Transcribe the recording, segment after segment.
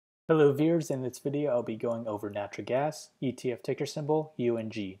Hello viewers, in this video I'll be going over natural gas, ETF ticker symbol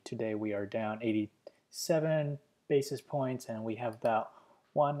UNG. Today we are down 87 basis points and we have about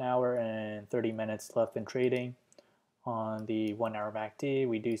 1 hour and 30 minutes left in trading. On the 1 hour MACD,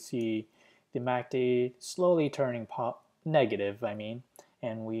 we do see the MACD slowly turning negative,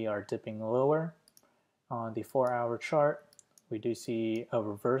 and we are dipping lower. On the 4 hour chart, we do see a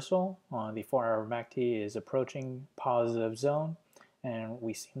reversal. On the 4 hour MACD is approaching positive zone, and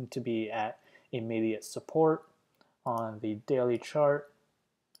we seem to be at immediate support. On the daily chart,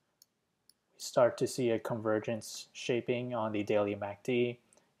 we start to see a convergence shaping on the daily MACD,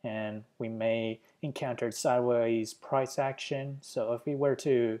 and we may encounter sideways price action. So if we were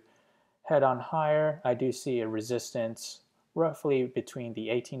to head on higher, I do see a resistance roughly between the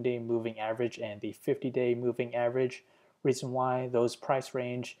 18-day moving average and the 50-day moving average. Reason why those price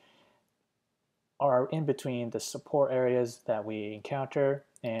range are in between the support areas that we encounter,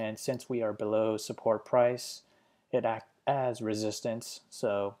 and since we are below support price, it acts as resistance.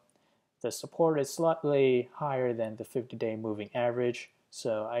 So the support is slightly higher than the 50-day moving average,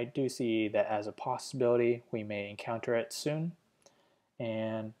 so I do see that as a possibility. We may encounter it soon.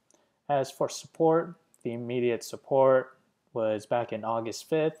 And as for support, the immediate support was back in August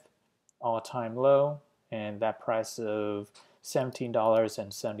 5th, all-time low, and that price of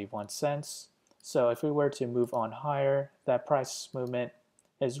 $17.71. So if we were to move on higher, that price movement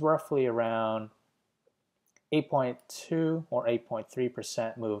is roughly around 8.2 or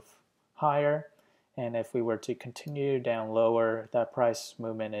 8.3% move higher. And if we were to continue down lower, that price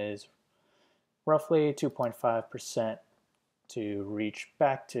movement is roughly 2.5% to reach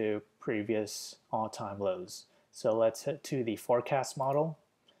back to previous all-time lows. So let's head to the forecast model.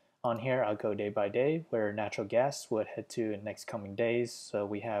 On here, I'll go day by day where natural gas would head to in next coming days. So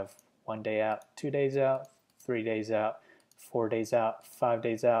we have 1 day out, 2 days out, 3 days out, 4 days out, 5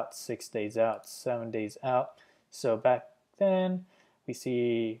 days out, 6 days out, 7 days out. So back then we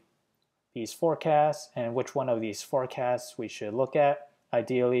see these forecasts and which one of these forecasts we should look at.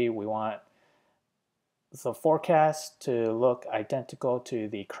 Ideally, we want the forecast to look identical to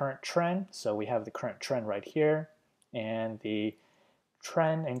the current trend. So we have the current trend right here, and the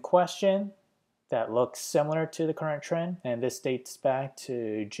trend in question that looks similar to the current trend, and this dates back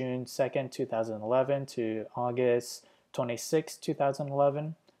to June 2nd, 2011 to August 26,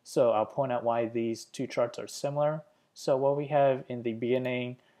 2011. So I'll point out why these two charts are similar. So what we have in the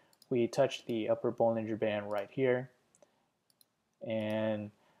beginning, we touched the upper Bollinger Band right here,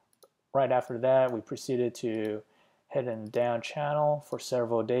 and right after that we proceeded to head in down channel for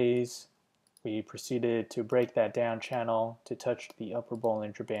several days. We proceeded to break that down channel to touch the upper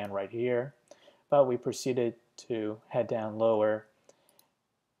Bollinger Band right here, but we proceeded to head down lower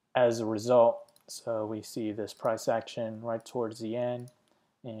as a result. So we see this price action right towards the end,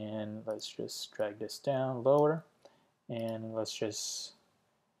 and let's just drag this down lower, and let's just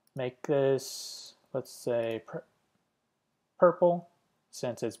make this, let's say, purple,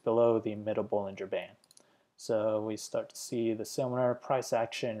 since it's below the middle Bollinger Band. So we start to see the similar price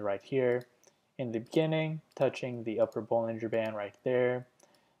action right here in the beginning, touching the upper Bollinger Band right there.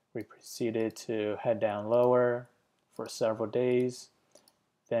 We proceeded to head down lower for several days,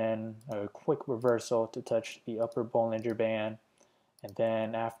 then a quick reversal to touch the upper Bollinger Band, and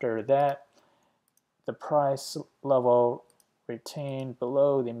then after that the price level retained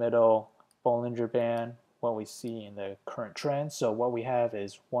below the middle Bollinger Band, what we see in the current trend. So what we have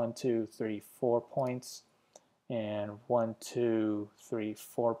is 1, 2, 3, 4 points, and 1, 2, 3,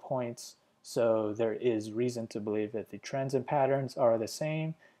 4 points. So there is reason to believe that the trends and patterns are the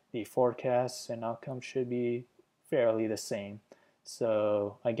same. The forecasts and outcomes should be fairly the same.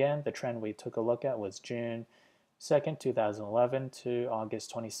 So again, the trend we took a look at was June 2nd, 2011 to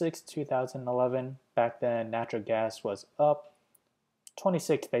August 26, 2011. Back then, natural gas was up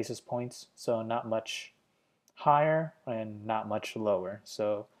 26 basis points, so not much higher and not much lower.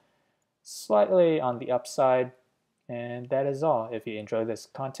 So slightly on the upside. And that is all. If you enjoy this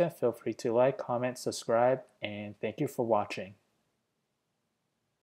content, feel free to like, comment, subscribe, and thank you for watching.